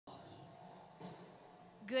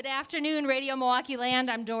Good afternoon, Radio Milwaukee Land.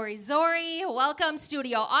 I'm Dory Zori. Welcome,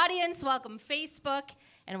 studio audience. Welcome, Facebook.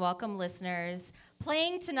 And welcome, listeners.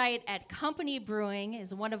 Playing tonight at Company Brewing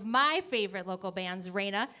is one of my favorite local bands,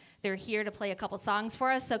 REYNA. They're here to play a couple songs for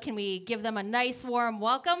us, so can we give them a nice, warm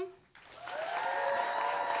welcome?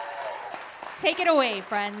 Take it away,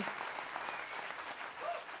 friends.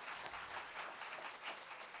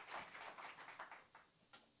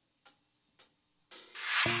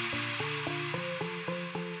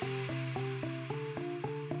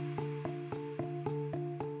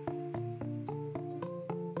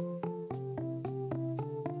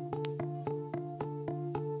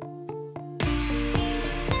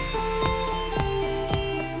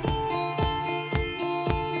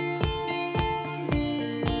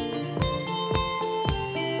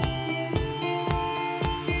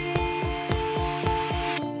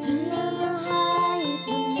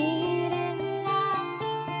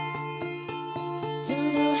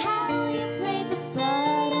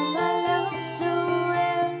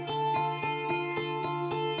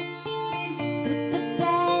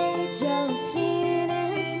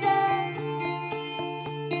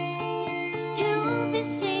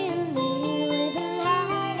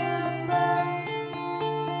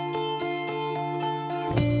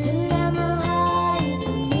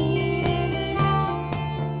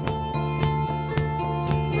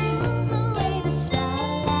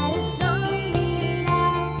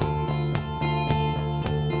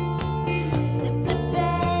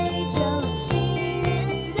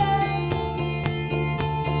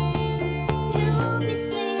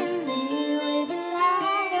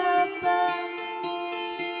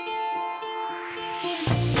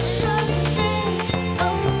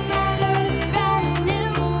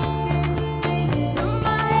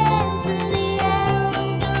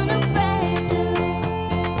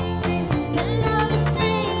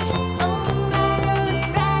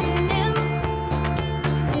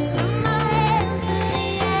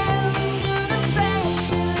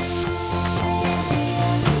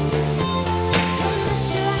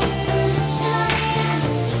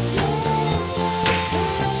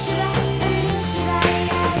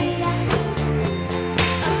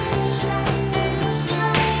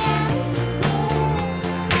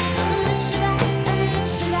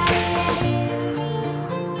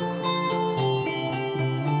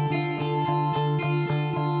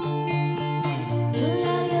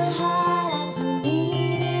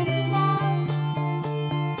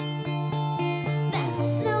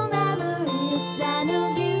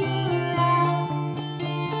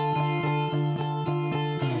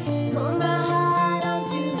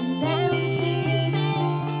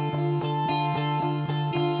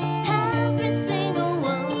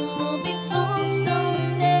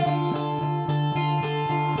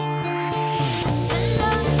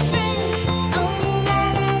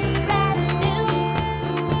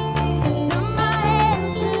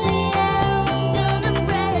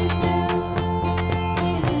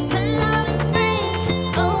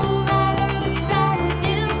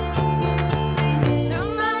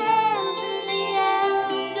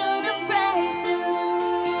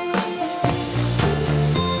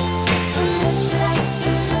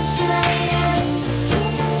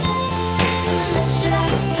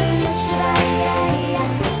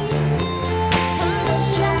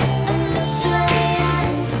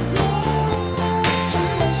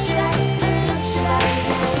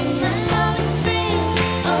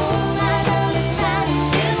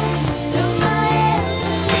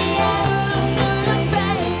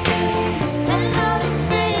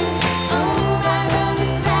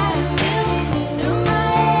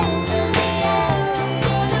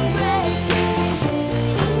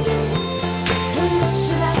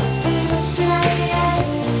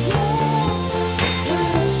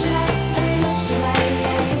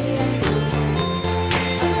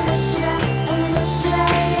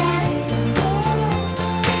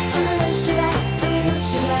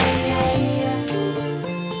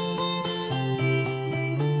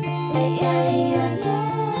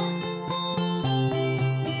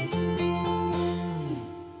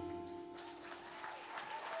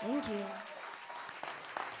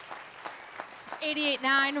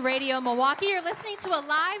 Radio Milwaukee. You're listening to a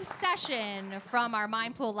live session from our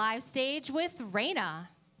Mind Pool live stage with REYNA.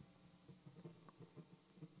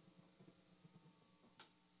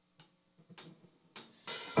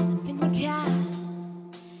 Up in your car,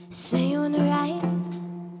 say you wanna ride.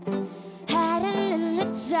 Had a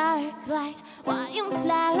little dark light, wild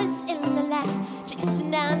flowers in the light,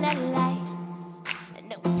 chasing down that lights, and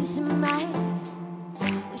no peace of mind.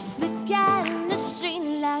 We flick out in the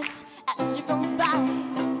street lights as we roll by.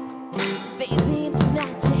 Baby, it's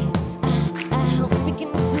magic. I hope we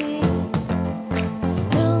can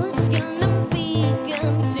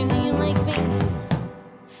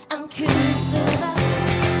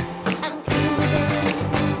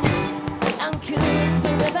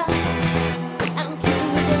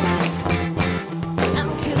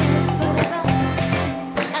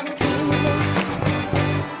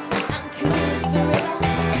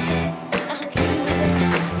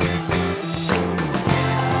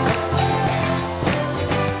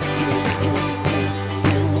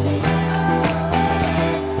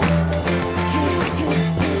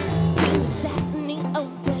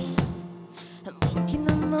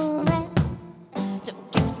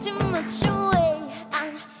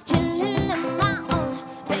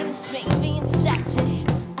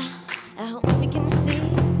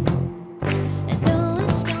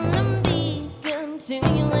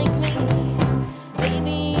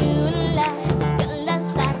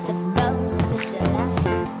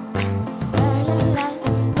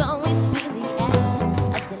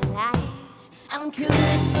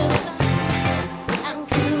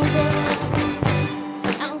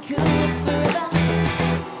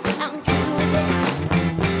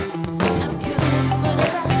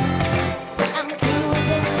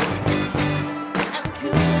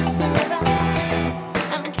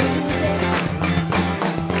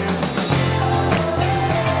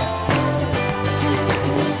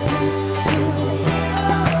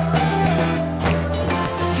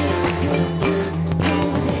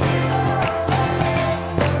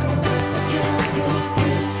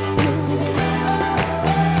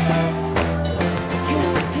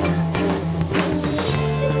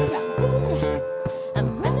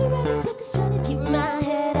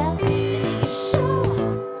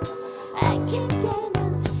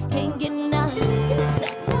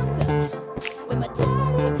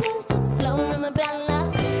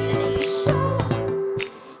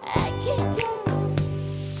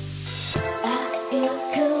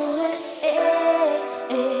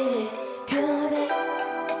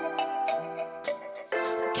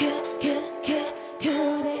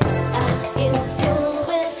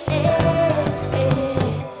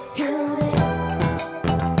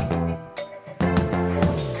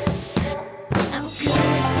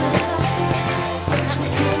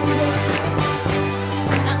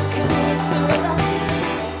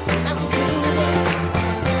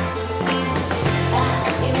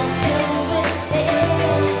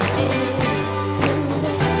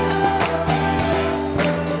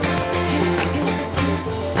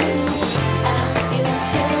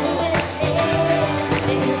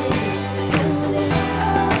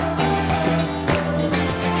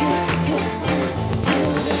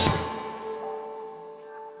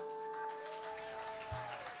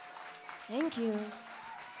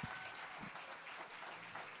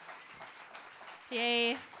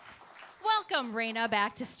Welcome, REYNA,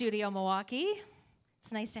 back to Studio Milwaukee.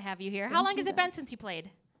 It's nice to have you here. How long has it been since you played?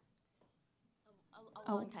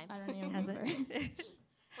 A long time. I don't even Has remember. it?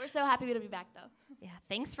 We're so happy to be back, though. Yeah,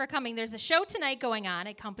 thanks for coming. There's a show tonight going on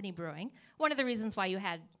at Company Brewing. One of the reasons why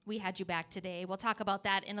we had you back today. We'll talk about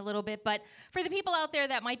that in a little bit. But for the people out there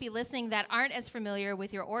that might be listening that aren't as familiar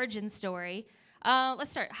with your origin story,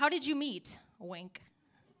 let's start. How did you meet? Wink.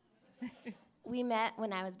 We met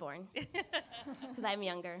when I was born, because I'm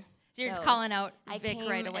younger. So you're just calling out I Vic came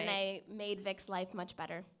right away. and I made Vic's life much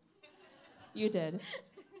better. You did.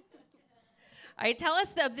 All right, tell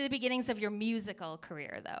us the beginnings of your musical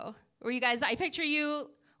career, though. Were you guys, I picture you,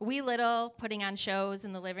 wee little, putting on shows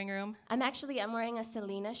in the living room. I'm wearing a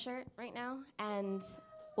Selena shirt right now, and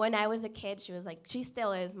when I was a kid, she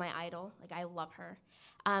still is my idol. Like, I love her.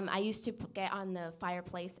 I used to get on the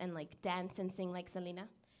fireplace and, like, dance and sing like Selena.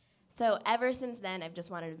 So ever since then, I've just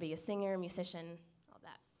wanted to be a singer, musician, all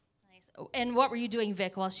that. Nice. Oh, and what were you doing,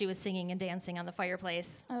 Vic, while she was singing and dancing on the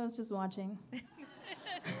fireplace? I was just watching.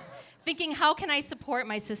 Thinking, how can I support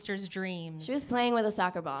my sister's dreams? She was playing with a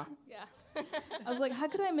soccer ball. Yeah. I was like, how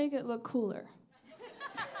could I make it look cooler?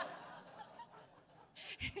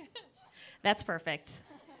 That's perfect.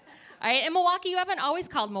 All right, in Milwaukee, you haven't always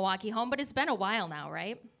called Milwaukee home, but it's been a while now,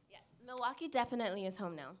 right? Yes, Milwaukee definitely is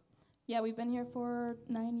home now. Yeah, we've been here for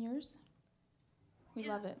 9 years. We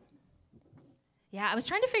love it. Yeah, I was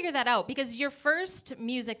trying to figure that out because your first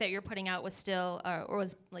music that you're putting out was still, or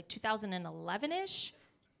was like 2011-ish?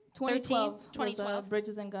 2012 was 2012.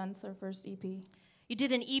 Bridges and Guns, our first EP. You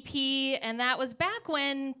did an EP, and that was back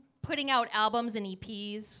when putting out albums and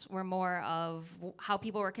EPs were more of how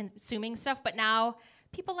people were consuming stuff, but now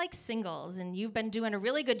people like singles, and you've been doing a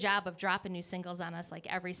really good job of dropping new singles on us like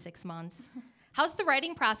every 6 months. How's the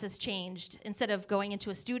writing process changed instead of going into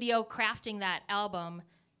a studio, crafting that album,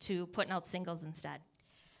 to putting out singles instead?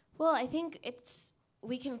 Well, I think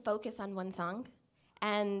we can focus on one song,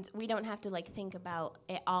 and we don't have to like think about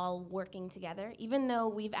it all working together, even though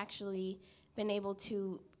we've actually been able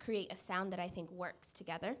to create a sound that I think works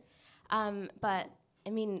together. But I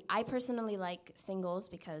mean, I personally like singles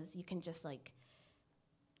because you can just like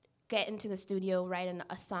get into the studio, write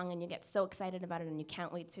a song, and you get so excited about it, and you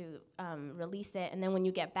can't wait to release it. And then when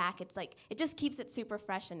you get back, it's like it just keeps it super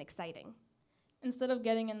fresh and exciting. Instead of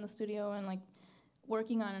getting in the studio and like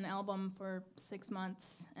working on an album for 6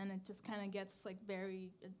 months, and it just kind of gets like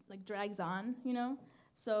like drags on, you know?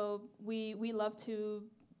 So we love to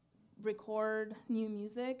record new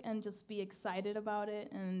music and just be excited about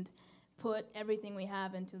it and put everything we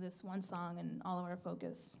have into this one song and all of our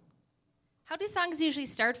focus. How do songs usually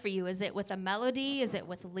start for you? Is it with a melody? Is it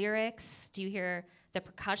with lyrics? Do you hear the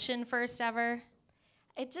percussion first ever?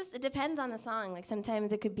 It depends on the song. Like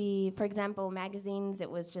sometimes it could be, for example, Magazines,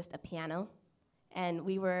 it was just a piano, and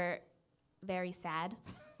we were very sad.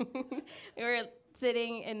 We were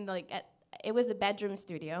sitting in it was a bedroom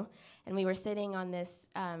studio, and we were sitting on this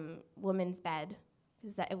woman's bed.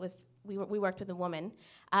 We worked with a woman.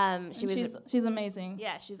 She's amazing.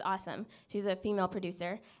 Yeah, she's awesome. She's a female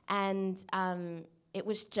producer, and it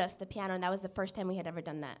was just the piano, and that was the first time we had ever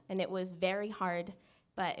done that, and it was very hard,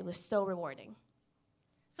 but it was so rewarding.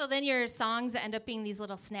 So then your songs end up being these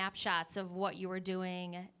little snapshots of what you were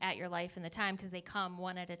doing at your life in the time, because they come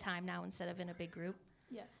one at a time now instead of in a big group.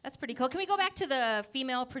 Yes. That's pretty cool. Can we go back to the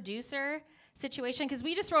female producer situation? Because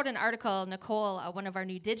we just wrote an article, Nicole, one of our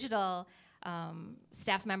new digital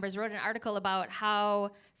staff members, wrote an article about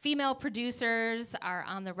how female producers are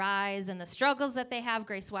on the rise and the struggles that they have.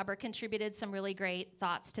 Grace Weber contributed some really great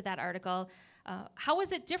thoughts to that article. How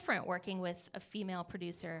is it different working with a female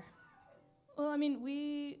producer? Well, I mean,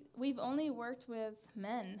 we've only worked with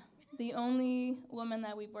men. The only woman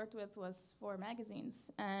that we've worked with was for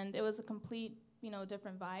Magazines, and it was a complete,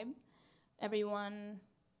 different vibe. Everyone,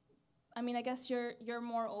 I mean, I guess you're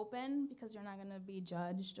more open because you're not gonna be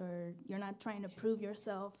judged, or you're not trying to prove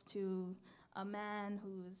yourself to a man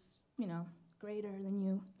who's, greater than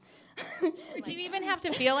you. Do you even have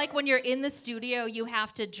to feel like when you're in the studio you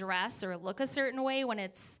have to dress or look a certain way when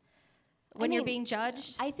you're being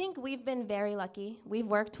judged? I think we've been very lucky. We've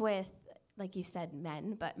worked with, like you said,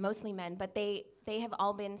 men, but mostly men. But they have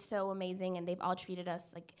all been so amazing, and they've all treated us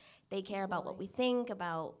like they care about what we think,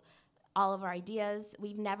 about all of our ideas.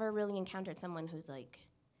 We've never really encountered someone who's like,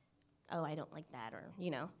 oh, I don't like that, or,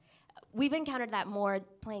 We've encountered that more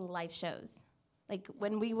playing live shows. Like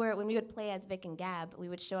when we would play as Vic and Gab, we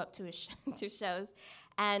would show up to to shows,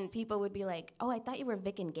 and people would be like, oh, I thought you were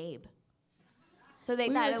Vic and Gabe. So they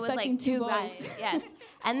thought it was like two guys. Yes.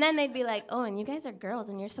 And then they'd be like, oh, and you guys are girls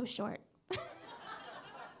and you're so short.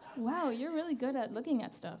 Wow, you're really good at looking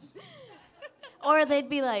at stuff. Or they'd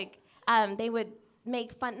be like, they would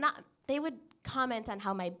make fun. They would comment on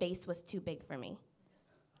how my bass was too big for me.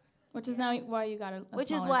 Which is now why you got a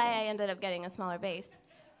Which is smaller why bass. I ended up getting a smaller bass.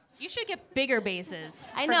 You should get bigger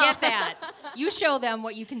basses. I know. Forget that. You show them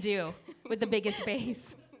what you can do with the biggest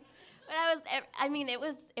bass. But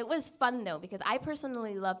it was fun though, because I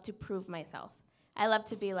personally love to prove myself. I love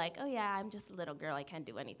to be like, oh yeah, I'm just a little girl, I can't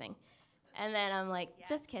do anything. And then I'm like,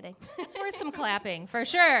 just kidding. It's worth some clapping, for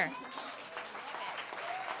sure.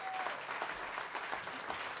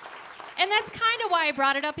 And that's kind of why I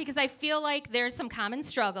brought it up, because I feel like there's some common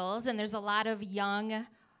struggles, and there's a lot of young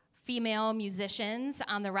female musicians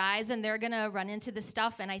on the rise, and they're gonna run into this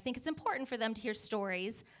stuff, and I think it's important for them to hear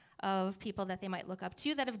stories of people that they might look up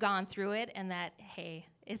to that have gone through it, and that, hey,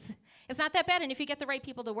 it's not that bad, and if you get the right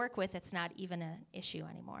people to work with, it's not even an issue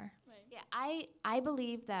anymore. Right. Yeah, I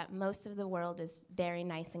believe that most of the world is very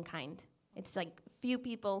nice and kind. It's like few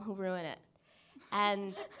people who ruin it.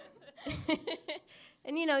 And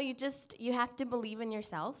and you have to believe in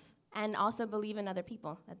yourself and also believe in other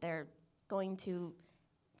people, that they're going to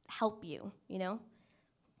help you,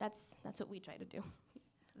 That's what we try to do.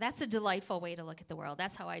 That's a delightful way to look at the world.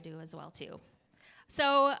 That's how I do as well, too.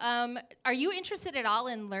 So are you interested at all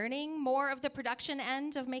in learning more of the production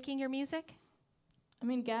end of making your music? I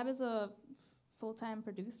mean, Gab is a full-time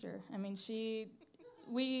producer. I mean, she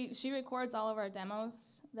records all of our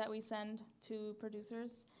demos that we send to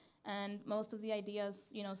producers, and most of the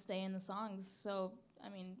ideas, stay in the songs. So, I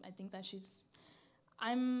mean, I think that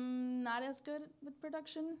I'm not as good with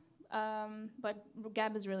production, but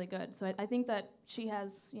Gab is really good. So I think that she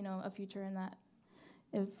has, a future in that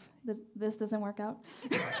if this doesn't work out.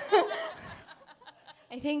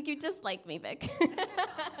 I think you just like me, Vic.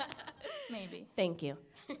 Maybe. Thank you.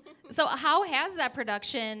 So how has that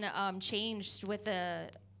production changed with the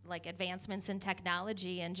advancements in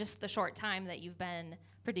technology and just the short time that you've been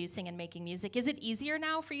producing and making music? Is it easier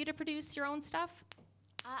now for you to produce your own stuff?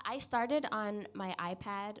 I started on my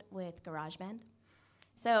iPad with GarageBand.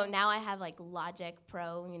 So now I have Logic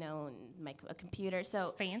Pro, and a computer.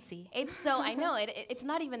 So Fancy. I know it's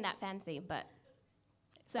not even that fancy, but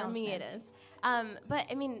for me it is. But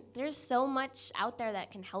I mean, there's so much out there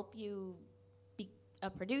that can help you be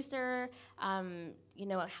a producer.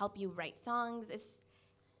 Help you write songs. There's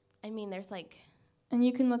And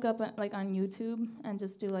you can look up on YouTube and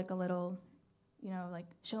just do a little,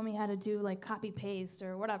 show me how to do copy paste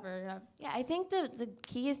or whatever. Yeah, I think the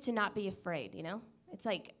key is to not be afraid. It's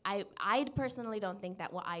I personally don't think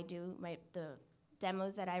that what I do, the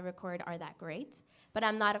demos that I record are that great, but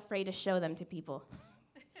I'm not afraid to show them to people.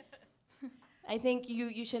 I think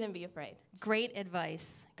you shouldn't be afraid. Great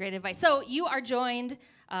advice. Great advice. So you are joined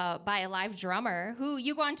by a live drummer who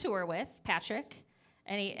you go on tour with, Patrick.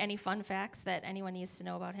 Any fun facts that anyone needs to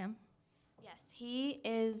know about him? Yes, he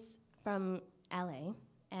is from LA,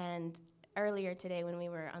 and earlier today when we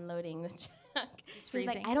were unloading the truck, he was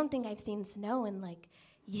like, I don't think I've seen snow in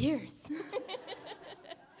years.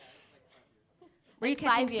 Were you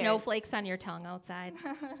catching snowflakes on your tongue outside?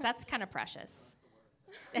 That's kind of precious.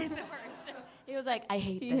 It's the worst. He was like, I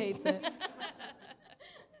hate this. He hates it. All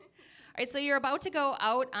right, so you're about to go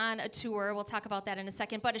out on a tour. We'll talk about that in a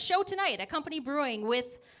second. But a show tonight at Company Brewing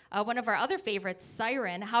with one of our other favorites,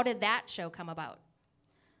 Siren. How did that show come about?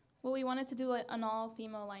 Well, we wanted to do an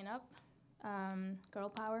all-female lineup, girl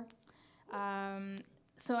power.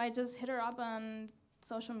 So I just hit her up on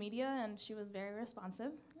social media, and she was very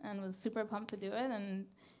responsive and was super pumped to do it. And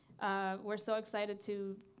we're so excited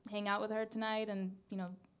to hang out with her tonight, and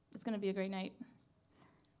it's going to be a great night.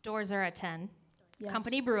 Doors are at 10. Yes.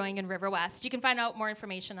 Company Brewing in River West. You can find out more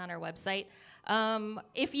information on our website.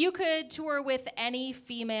 If you could tour with any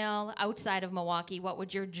female outside of Milwaukee, what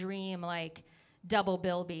would your dream double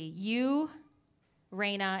bill be? You,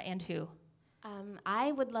 REYNA, and who?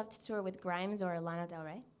 I would love to tour with Grimes or Lana Del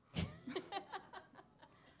Rey.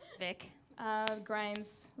 Vic?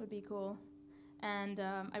 Grimes would be cool. And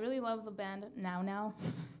I really love the band Now.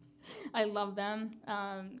 I love them.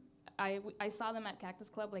 I saw them at Cactus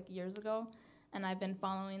Club years ago, and I've been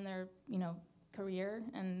following their career,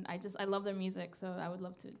 and I love their music, so I would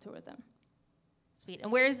love to tour with them. Sweet.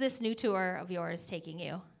 And where is this new tour of yours taking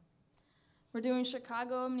you? We're doing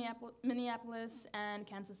Chicago, Minneapolis, and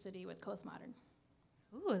Kansas City with Coast Modern.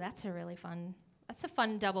 Ooh, that's a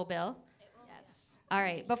fun double bill. Yes. All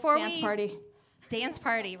right, before Dance party. Dance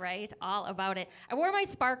party, right? All about it. I wore my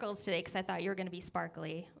sparkles today because I thought you were going to be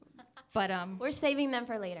sparkly. But we're saving them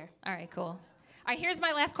for later. All right, cool. All right, here's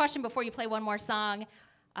my last question before you play one more song.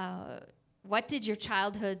 What did your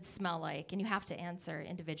childhood smell like? And you have to answer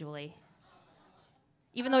individually.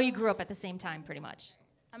 Even though you grew up at the same time, pretty much.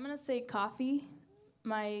 I'm going to say coffee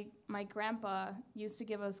my grandpa used to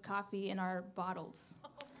give us coffee in our bottles.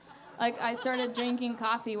 Like, I started drinking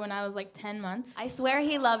coffee when I was like 10 months. I swear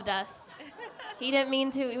he loved us. He didn't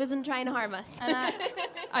mean to. He wasn't trying to harm us. And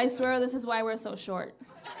I swear this is why we're so short.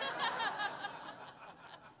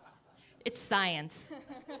 It's science.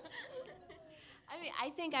 I mean, I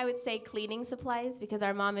think I would say cleaning supplies because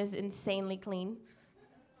our mom is insanely clean.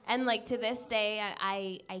 And like to this day,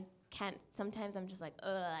 I can't, sometimes I'm just like,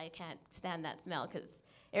 ugh, I can't stand that smell because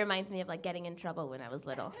it reminds me of like getting in trouble when I was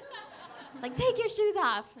little. It's like, take your shoes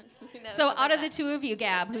off. You know, So stuff out like of the that. two of you,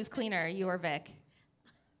 Gab, who's cleaner, you or Vic?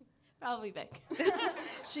 Probably Vic.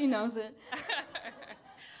 She knows it.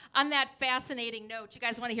 On that fascinating note, you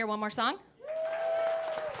guys want to hear one more song?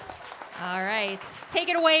 All right, take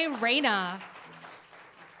it away, REYNA.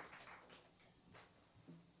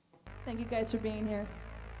 Thank you guys for being here.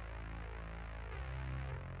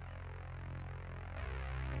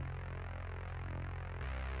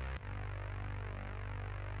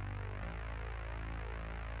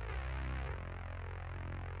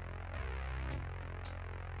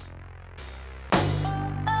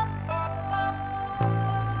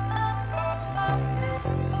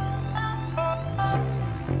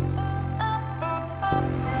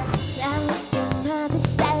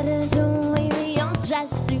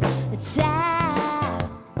 Just through the time.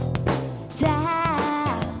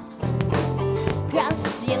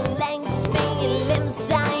 Cross your legs, spin your limbs,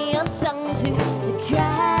 tie your tongue to the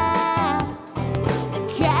crowd. The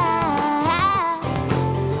crowd.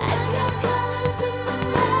 I got colors in my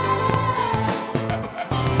mind,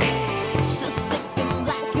 so sick and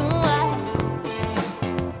black and white.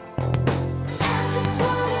 I just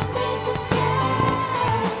wanna paint the sky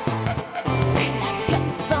that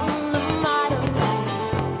comes from the model.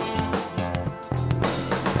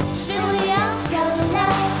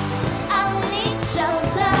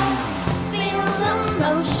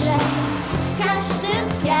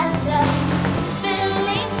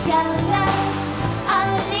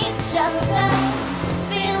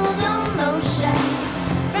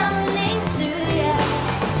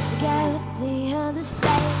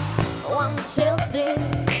 Till then,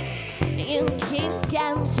 you keep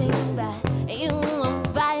counting, but you won't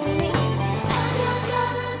find me. I got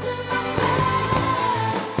colors in my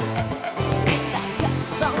mind that come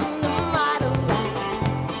from the model line.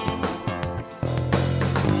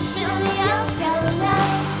 Fill me up,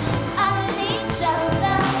 colors. I need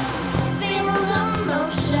shelter. Feel the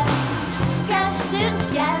motion, crash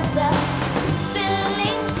together.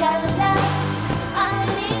 Filling colors. I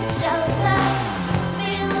need shelter.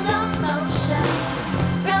 Feel the motion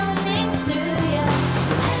running through you.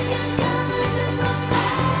 I got colors in my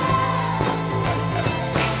mind.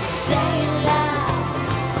 Say it loud,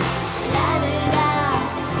 let it out.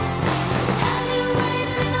 Have you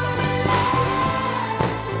waited all my life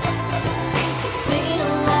to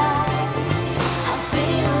feel love? I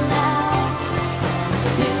feel love.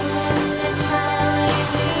 Doing it my way,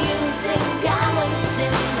 but you think I'm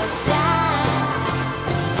wasting my time.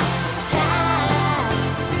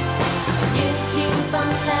 You keep on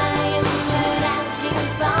lying, but I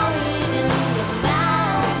keep on reading your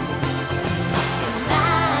mind.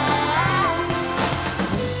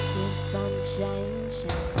 You keep on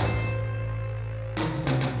changing,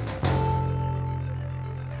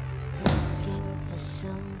 looking for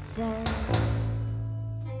something.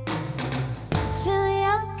 Spill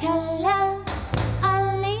your colors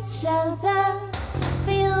on each other.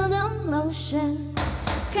 Feel the motion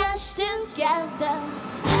crash together.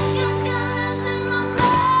 I got colors in my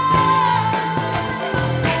mind.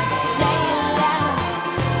 Say it loud,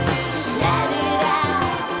 let it out.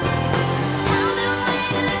 I've been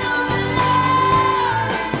waiting all my life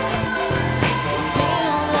to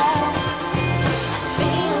feel love. I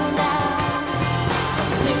feel now.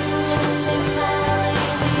 Doing it my way,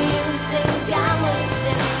 but you think I'm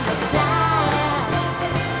wasting my time.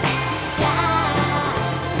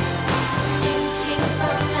 You keep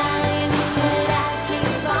on lying, but I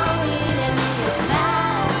keep on reading your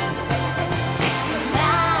mind.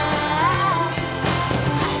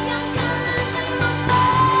 I got colors in my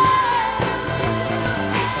mind.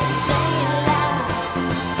 Say it loud,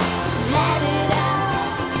 let it out.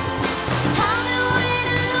 I've been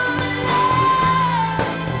waiting all my life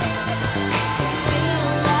to feel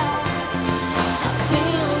love. I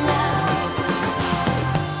feel love.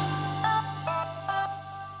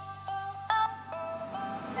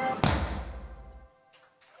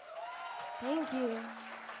 Thank you.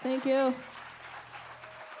 Thank you.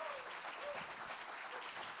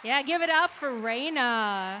 Yeah, give it up for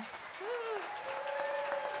REYNA.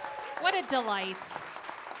 What a delight.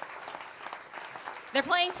 They're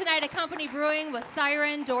playing tonight at Company Brewing with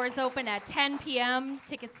Siren. Doors open at 10 p.m.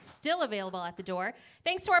 Tickets still available at the door.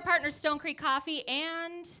 Thanks to our partners Stone Creek Coffee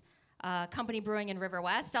and Company Brewing in River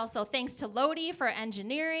West. Also, thanks to Lodi for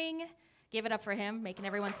engineering. Give it up for him, making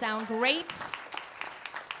everyone sound great.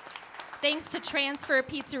 Thanks to Transfer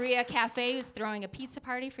Pizzeria Cafe, who's throwing a pizza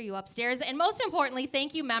party for you upstairs. And most importantly,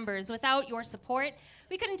 thank you, members. Without your support,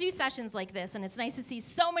 we couldn't do sessions like this. And it's nice to see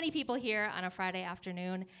so many people here on a Friday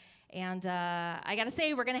afternoon. And I got to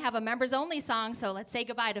say, we're going to have a members-only song, so let's say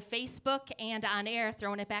goodbye to Facebook and On Air.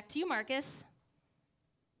 Throwing it back to you, Marcus.